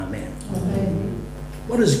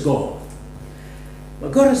is God?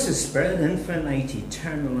 Well, God is a spirit, infinite,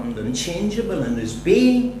 eternal, and unchangeable in his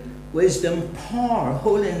being, wisdom, power,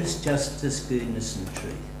 holiness, justice, goodness, and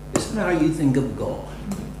truth. Isn't that how you think of God?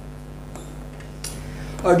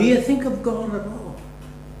 Or do you think of God at all?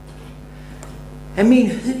 I mean,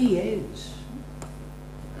 who he is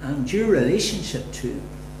and your relationship to him.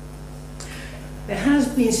 It has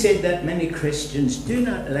been said that many Christians do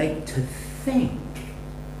not like to think.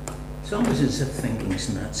 It's almost as if thinking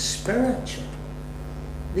is not spiritual.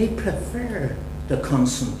 They prefer to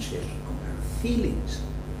concentrate on their feelings.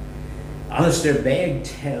 Alistair Begg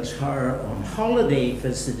tells her on holiday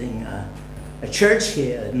visiting a church he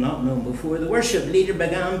had not known before, the worship leader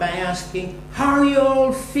began by asking, "How are you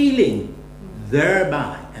all feeling?"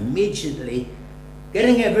 Thereby immediately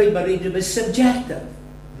getting everybody to be subjective,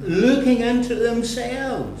 looking into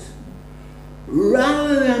themselves,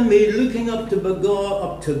 rather than be looking up to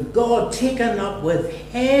God, taken up with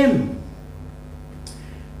him.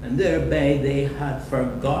 And thereby they had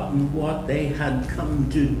forgotten what they had come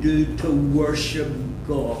to do, to worship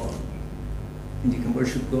God. And you can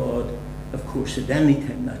worship God, of course, at any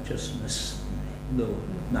time, not just on a Sunday. No,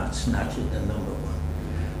 that's not the number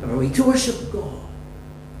one. Are we to worship God?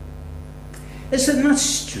 Is it not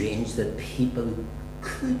strange that people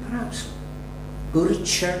could perhaps go to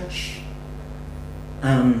church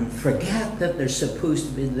and forget that they're supposed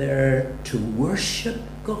to be there to worship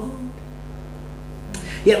God?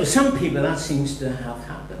 Yet with some people that seems to have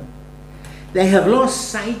happened. They have lost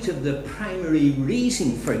sight of the primary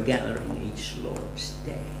reason for gathering each Lord's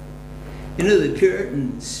Day. You know, the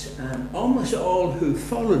Puritans and almost all who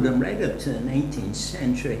followed them right up to the 19th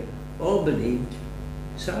century all believed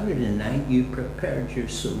Saturday night you prepared your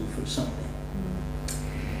soul for Sunday.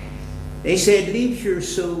 They said leave your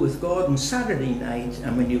soul with God on Saturday night,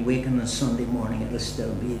 and when you waken on Sunday morning it'll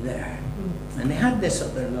still be there. And they had this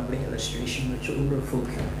other lovely illustration which older folk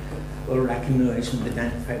will recognise and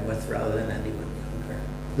identify with rather than anyone younger.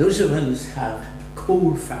 Those of us who have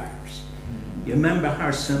coal fires, you remember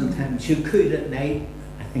how sometimes you could at night,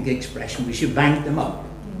 I think the expression, we should bank them up.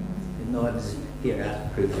 You know, it's here,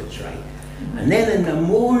 I prove it's right. And then in the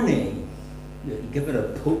morning, you give it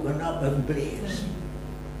a poking up and blaze.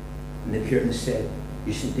 And the Puritans said,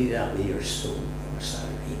 you should do that with your soul on a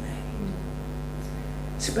Saturday night.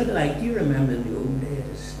 It's a bit like, do you remember in the old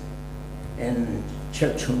days, in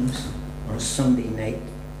church homes on a Sunday night,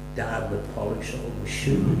 Dad would polish all the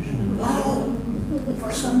shoes. Oh,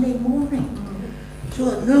 for Sunday morning.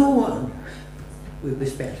 So that no one would be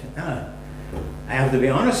special. Now, I have to be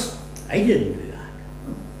honest, I didn't do that.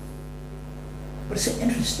 But it's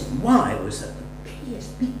interesting. Why was that the case?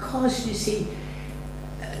 Because, you see,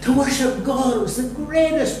 to worship God was the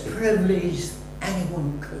greatest privilege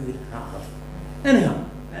anyone could have. Anyhow,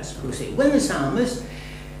 let's proceed. When the psalmist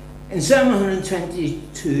in Psalm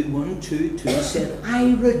 122, 1, 2, 2 said,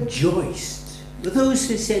 I rejoiced with those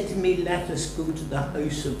who said to me, let us go to the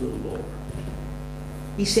house of the Lord.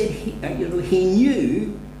 He said, he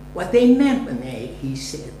knew what they meant when he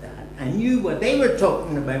said that, and knew what they were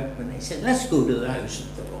talking about when they said, let's go to the house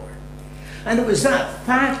of the Lord. And it was that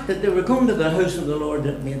fact that they were going to the house of the Lord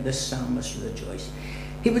that made the psalmist rejoice.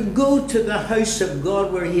 He would go to the house of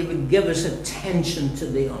God where he would give us attention to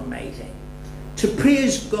the Almighty, to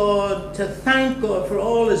praise God, to thank God for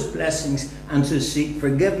all his blessings, and to seek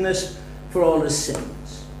forgiveness for all his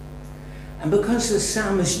sins. And because the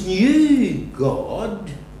psalmist knew God,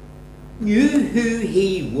 knew who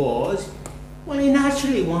he was, well, he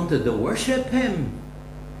naturally wanted to worship him.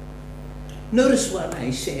 Notice what I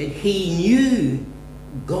said. He knew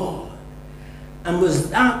God. And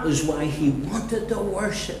that was why he wanted to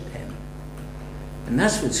worship him. And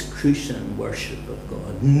that's what's crucial in worship of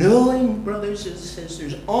God. Knowing, brothers and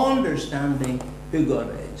sisters, understanding who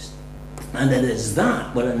God is. And it is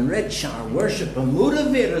that will enrich our worship and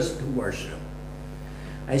motivate us to worship.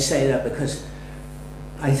 I say that because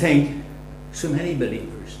I think so many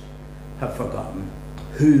believers have forgotten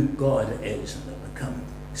who God is and have become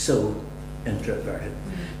so introverted.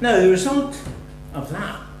 Now, the result of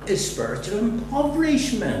that is spiritual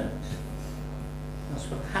impoverishment. That's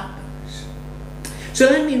what happens. So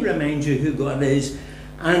let me remind you who God is,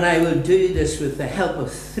 and I will do this with the help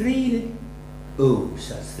of 3 O's,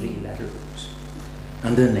 that's 3-letter O's,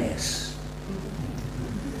 and an S.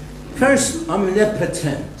 First,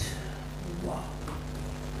 omnipotent. Wow.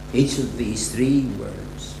 Each of these 3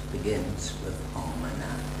 words begins with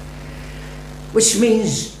omna, which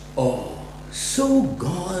means all. So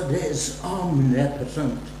God is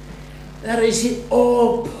omnipotent. That is, he's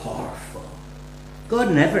all powerful.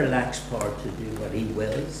 God never lacks power to do what he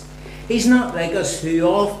wills. He's not like us who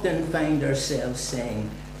often find ourselves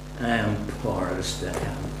saying, I am powerless to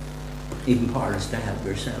help. Even powerless to help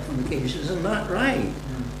yourself on occasions, and not right.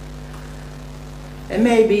 It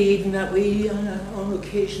may be even that we, on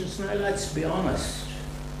occasions, now let's be honest,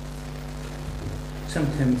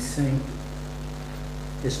 sometimes think,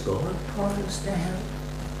 is God powerless to help?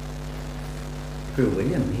 For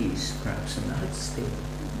William, he's perhaps in that state.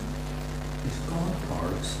 Is God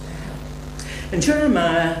powerless to help? In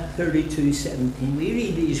Jeremiah 32:17, we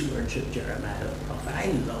read these words of Jeremiah the prophet.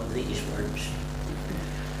 I love these words.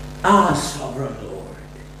 Ah, sovereign Lord,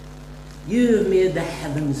 you have made the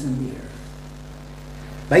heavens and the earth.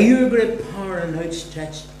 By your great power and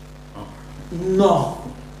outstretched arm,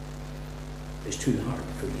 nothing is too hard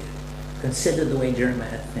for you. Consider the way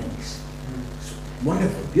Jeremiah thinks. It's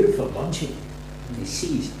wonderful, beautiful logic. He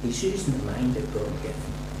sees, he's using the mind that God gave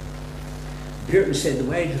him. The Puritans said the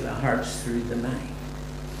way to the heart's through the mind.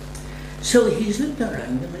 So he's looked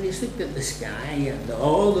around him and he's looked at the sky and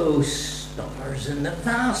all those stars and the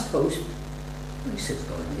vast host. He says,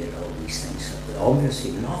 God did all these things.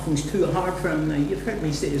 Obviously, nothing's too hard for him now. You've heard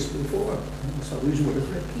me say this before. It's always worth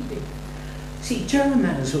repeating. See,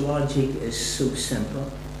 Jeremiah's logic is so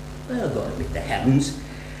simple. Well, God made the heavens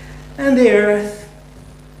and the earth.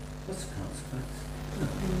 What's the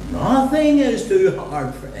consequence? Nothing is too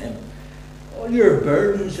hard for him. All your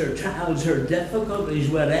burdens or trials or difficulties,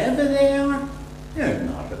 whatever they are, they're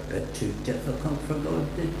not a bit too difficult for God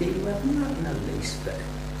to deal with, not in the least bit.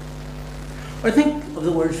 Or think of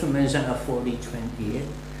the words from Isaiah 40:28.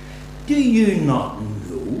 Do you not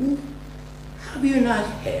know? Have you not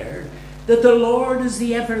heard that the Lord is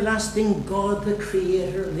the everlasting God, the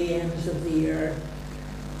creator of the ends of the earth?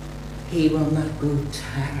 He will not grow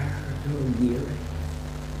tired or weary,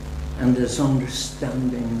 and his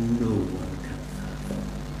understanding no one can fathom.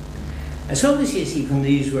 As obviously you see from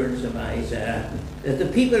these words of Isaiah, that the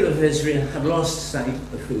people of Israel had lost sight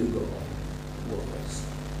of who God was.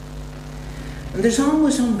 And there's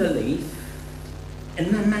always unbelief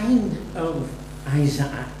in the mind of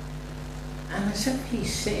Isaiah. And as if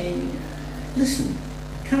he's saying, listen,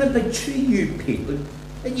 can it be true, you people,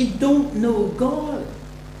 that you don't know God?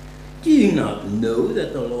 Do you not know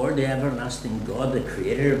that the Lord, the everlasting God, the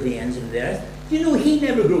creator of the ends of the earth, do you know he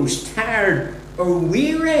never grows tired or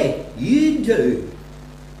weary? You do.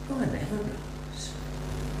 God never grows.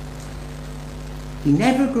 He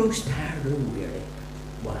never grows tired or weary.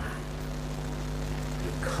 Why?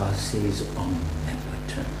 Because he's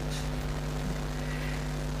omnipotent.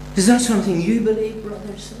 Is that something you believe,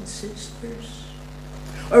 brothers and sisters?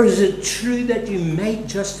 Or is it true that you might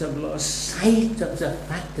just have lost sight of the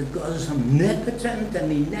fact that God is omnipotent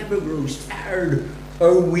and he never grows tired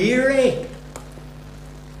or weary?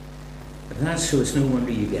 If that's so, it's no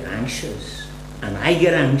wonder you get anxious. And I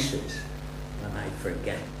get anxious when I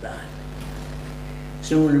forget that.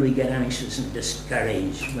 It's no wonder we get anxious and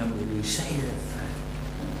discouraged when we lose sight of the fact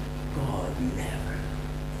God never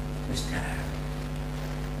is tired,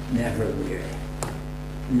 never weary,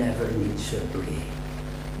 never needs a break,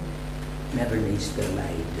 never needs to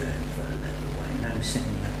lie down for a little while. I'm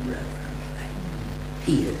saying that reverently.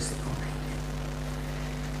 He is the Almighty.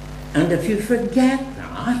 And if you forget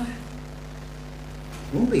that,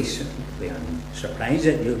 won't be surprised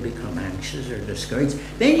that you'll become anxious or discouraged.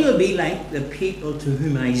 Then you'll be like the people to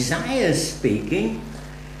whom Isaiah is speaking.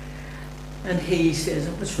 And he says,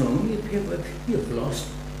 what's wrong with you people? You've lost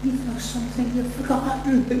something, you've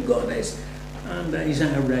forgotten who God is. And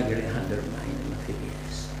Isaiah regularly had to remind him of who he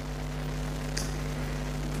is.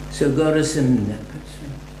 So God is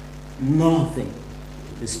omnipotent. Nothing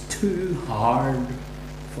is too hard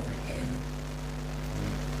for him.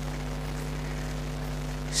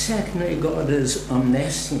 Secondly, God is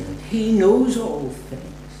omniscient. He knows all things.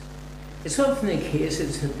 It's often the case,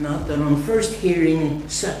 is it not, that on first hearing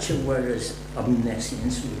such a word as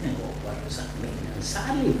omniscience, we think, well, what does that mean? And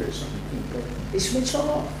sadly, for some people, they switch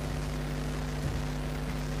off.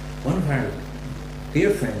 One of our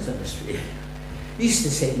dear friends on the street used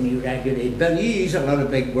to say to me regularly, Bill, you use a lot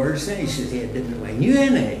of big words. And he says, yeah, I didn't know I knew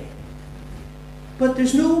any. But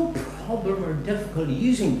there's no problem or difficulty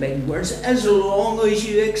using big words as long as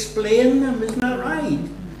you explain them. Isn't that right?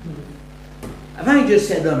 If I just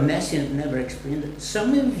said omniscient and never explained it,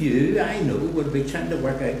 some of you, I know, would be trying to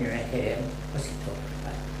work out in your head, what's he talking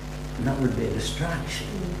about? And that would be a distraction.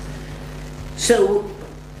 So,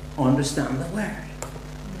 understand the word.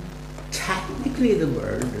 Technically, the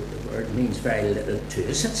word means very little to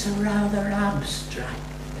us. It's a rather abstract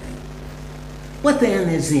thing. What then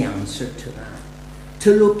is the answer to that?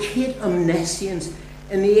 To locate omniscience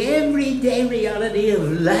in the everyday reality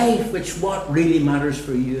of life, which what really matters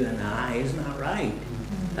for you and I, isn't that right?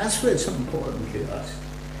 That's what's important to us.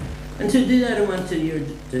 And to do that, I want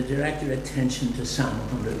to direct your attention to Psalm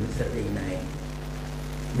 139,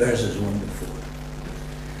 verses 1 to 4.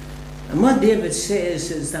 And what David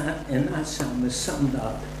says is that in that psalm is summed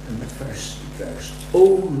up in the first verse. O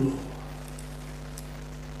Lord,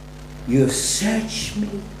 you have searched me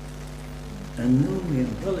and known me.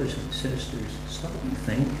 And brothers and sisters, stop and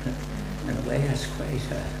think. In a way, that's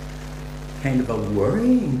quite a kind of a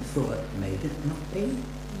worrying thought, may it not be?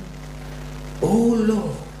 O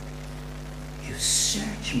Lord, you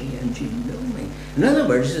search me and you know me. In other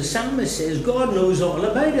words, the psalmist says God knows all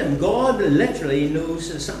about him. God literally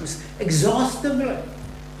knows the psalmist exhaustively.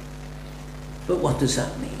 But what does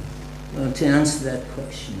that mean? Well, to answer that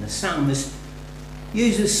question, the psalmist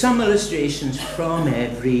uses some illustrations from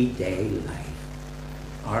everyday life.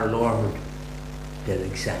 Our Lord did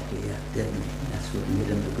exactly that, didn't he? That's what made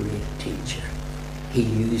him a great teacher. He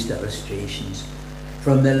used illustrations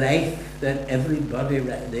from the life that everybody,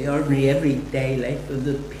 the ordinary everyday life of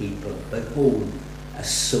the people. Behold, a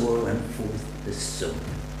sower went forth to sow.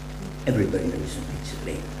 Everybody knows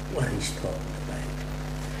immediately what he's talking about.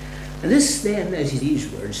 And this then, as these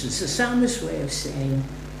words, is the psalmist's way of saying,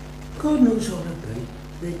 God knows all about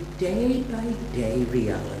the day-by-day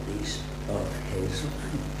realities of his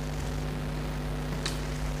life.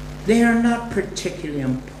 They are not particularly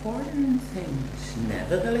important things.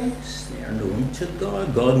 Nevertheless, they are known to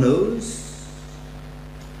God. God knows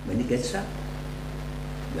when he gets up,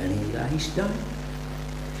 when he lies down.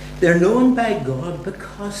 They're known by God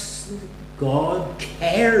because God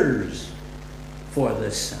cares for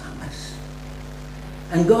the psalmist.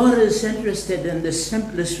 And God is interested in the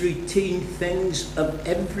simplest routine things of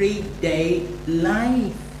everyday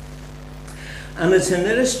life. And it's an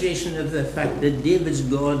illustration of the fact that David's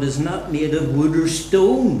God is not made of wood or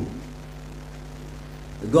stone.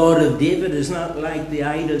 The God of David is not like the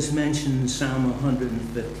idols mentioned in Psalm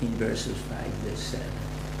 115, verses 5 to 7.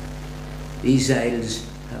 These idols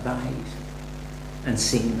have eyes and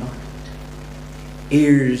see not,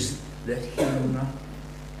 ears that hear not,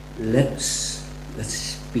 lips that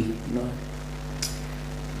speak not.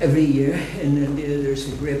 Every year in India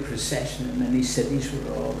there's a great procession in many cities.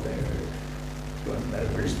 We're all there.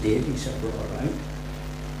 Whatever's deities are brought out,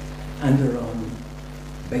 and they're on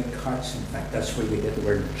big carts. In fact, that's where you get the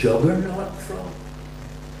word juggernaut from.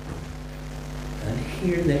 And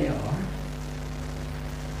here they are,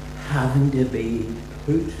 having to be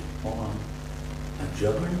put on a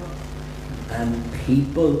juggernaut, and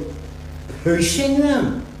people pushing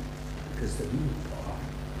them because they're no power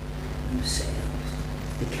themselves.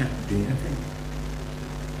 They can't do anything.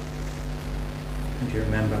 And you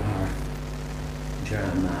remember how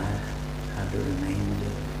Jeremiah had to remind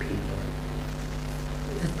the people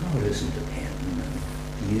that God isn't dependent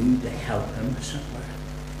on you to help him somewhere.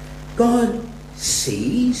 God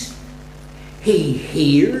sees, he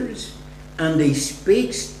hears, and he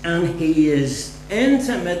speaks, and he is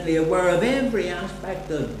intimately aware of every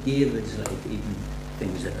aspect of David's life, even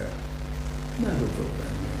things that are never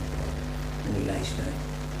profound. And he lies down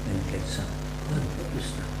and he gets up. God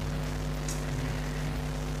knows that.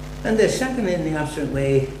 And the second, in the abstract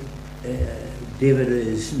way, David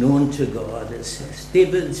is known to God. It says,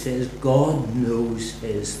 David says, God knows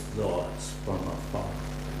his thoughts from afar.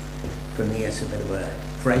 For me, it's a bit of a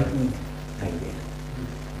frightening idea.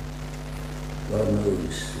 God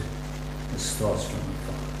knows his thoughts from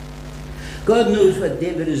afar. God knows what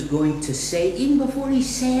David is going to say even before he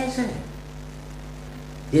says it.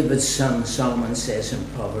 David's son Solomon says in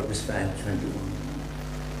Proverbs 5:21,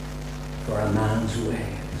 for a man's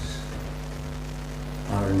way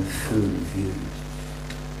are in full view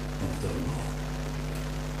of the Lord.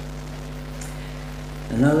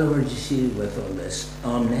 In other words, you see, with all this,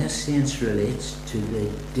 omniscience relates to the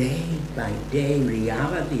day-by-day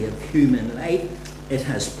reality of human life. It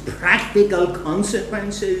has practical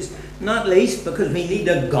consequences, not least because we need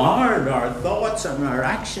to guard our thoughts and our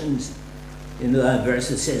actions. You know that verse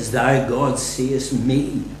that says, thou God seest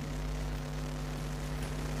me.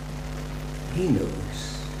 He knows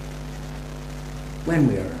when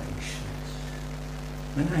we are anxious,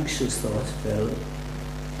 when anxious thoughts fill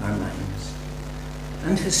our minds,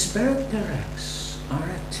 and his Spirit directs our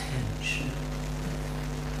attention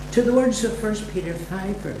to the words of 1 Peter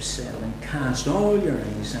 5 verse 7, cast all your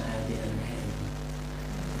anxiety on him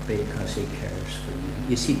because he cares for you.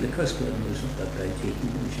 You see, because God knows all about you, he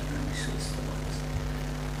knows your anxious thoughts.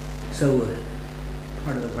 So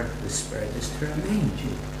part of the work of the Spirit is to remind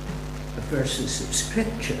you of verses of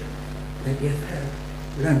Scripture that you've heard,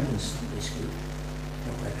 learned in Sunday school,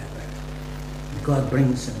 God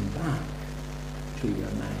brings them back to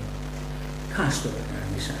your mind. Cast all your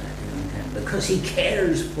anxiety on him because he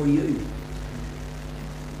cares for you.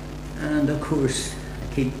 And of course,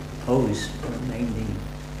 I keep always reminding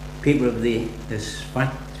people of this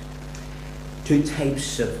fact. Two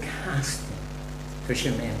types of casting.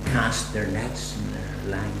 Fishermen cast their nets and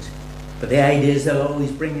their lines. But the idea is they'll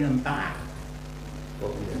always bring them back.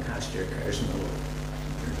 But when you cast your cares on the Lord,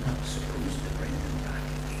 you're not supposed to bring them back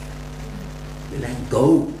again. You let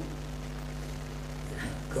go. You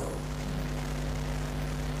let go.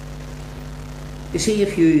 You see,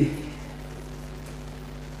 if you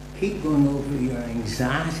keep going over your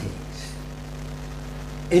anxieties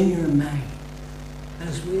in your mind,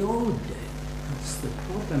 as we all do, that's the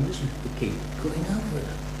problem, isn't it? To keep going over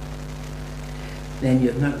them. Then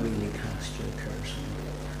you've not really cast your cares on the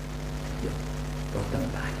Lord. You've brought them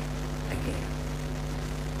back again.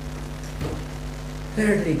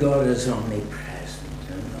 Thirdly, God is omnipresent.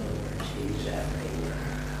 In other words, he's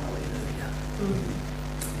everywhere. Hallelujah.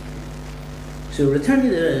 So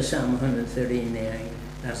returning to Psalm 139,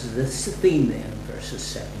 that's the theme then, verses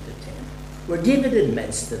 7 to 10, where David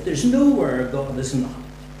admits that there's nowhere God is not.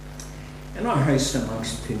 In our house,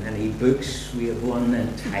 amongst too many books, we have one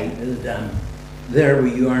entitled, There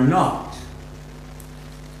You Are Not.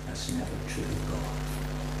 That's never true of God.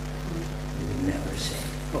 He would never say,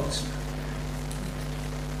 God's not.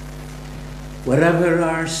 Whatever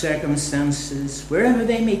our circumstances, wherever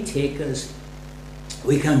they may take us,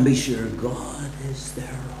 we can be sure God is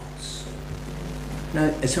there also. Now,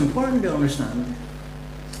 it's important to understand,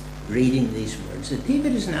 reading these words, that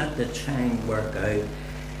David is not to try and work out,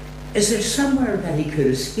 is there somewhere that he could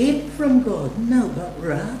escape from God? No, but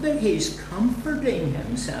rather he's comforting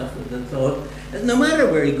himself with the thought that no matter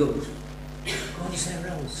where he goes, God's there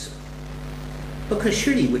also. Because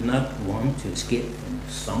surely he would not want to escape from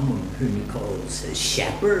someone whom he calls his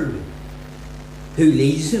shepherd, who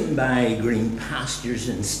leads him by green pastures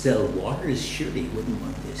and still waters. Surely he wouldn't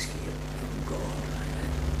want to escape from God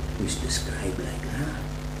who's described like that.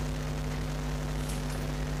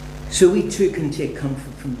 So we too can take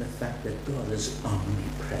comfort from the fact that God is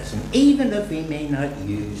omnipresent, even if he may not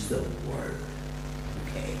use the word.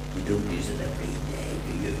 Okay, you don't use it every day,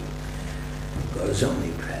 do you? God is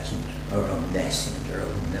omnipresent, or omniscient, or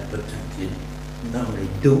omnipotent. You normally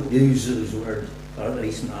don't use those words, or at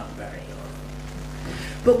least not very often.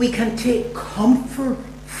 But we can take comfort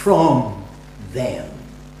from them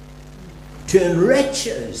to enrich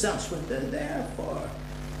us. That's what they're there for.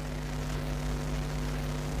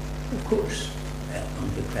 Of course,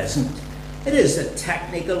 omnipresent. It is a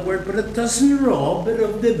technical word, but it doesn't rob it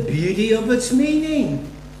of the beauty of its meaning.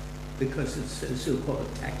 Because it's a so-called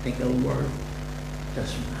technical word. It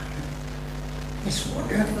doesn't matter. It's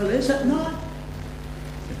wonderful, is it not?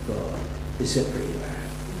 That God is everywhere.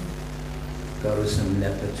 God is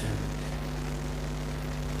omnipotent,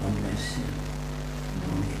 omniscient,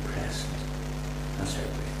 omnipresent. That's our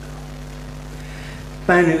great God.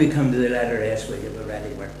 Finally, we come to the letter S, where you've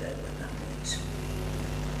already worked out what that means.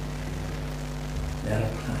 That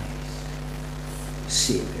applies.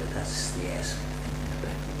 Savior, that's the S.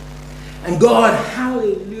 And God,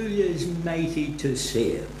 hallelujah, is mighty to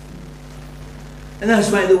save. And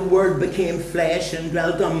that's why the Word became flesh and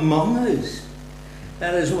dwelt among us.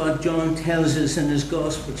 That is what John tells us in his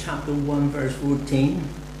Gospel, chapter 1, verse 14.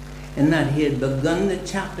 And that he had begun the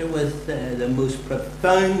chapter with the most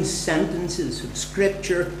profound sentences of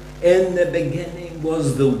Scripture. In the beginning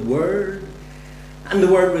was the Word, and the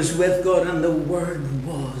Word was with God, and the Word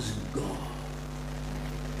was God.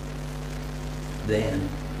 Then,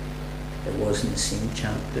 it was in the same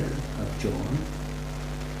chapter of John,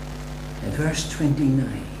 in verse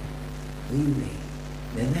 29, we read,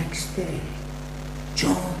 the next day,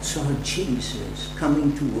 John saw Jesus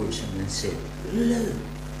coming towards him and said, Look,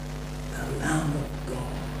 the Lamb of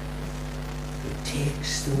God, who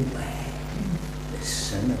takes away the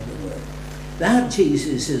sin of the world. That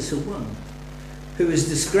Jesus is the one who is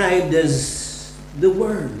described as the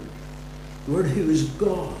Word who is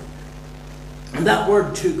God. And that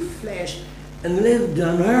Word took flesh and lived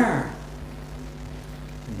on earth.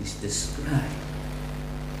 And he's described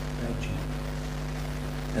by John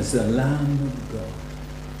as the Lamb of God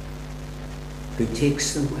who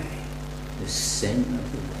takes away the sin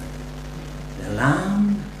of the world. The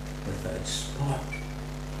Lamb without spot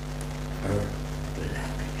or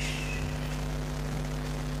blemish.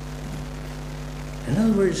 In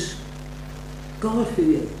other words, God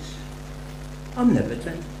who is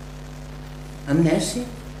omnipotent, omniscient,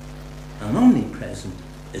 and omnipresent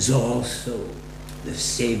is also the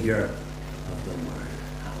Savior of the world.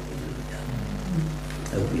 Hallelujah.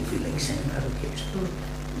 I hope you feel like saying that occasionally.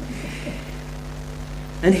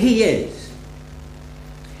 And he is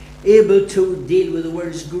able to deal with the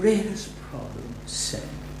world's greatest problem, sin.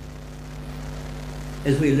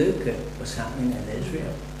 As we look at what's happening in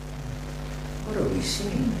Israel, what are we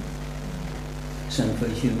seeing? Sinful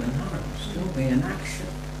human hearts, don't we, in action?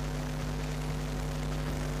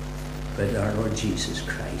 But our Lord Jesus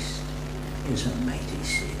Christ is a mighty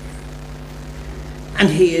Savior. And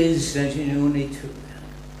he is, as you know, only true,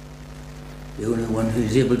 the only one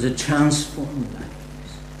who's able to transform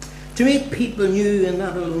lives, to make people new, and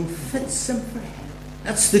that alone fits them for heaven.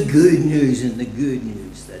 That's the good news, and the good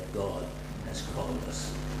news that God has called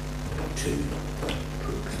us to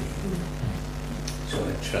proclaim. So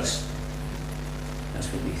I trust that's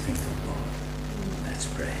what we think of God. Let's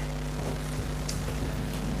pray.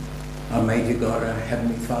 Almighty God, our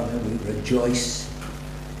Heavenly Father, we rejoice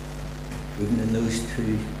even in those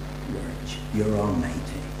two words. You're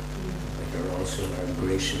almighty, but you're also our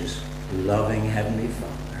gracious, loving Heavenly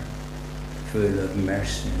Father, full of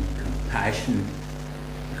mercy and compassion.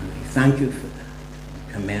 And we thank you for that.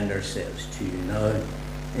 We commend ourselves to you now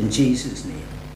in Jesus' name.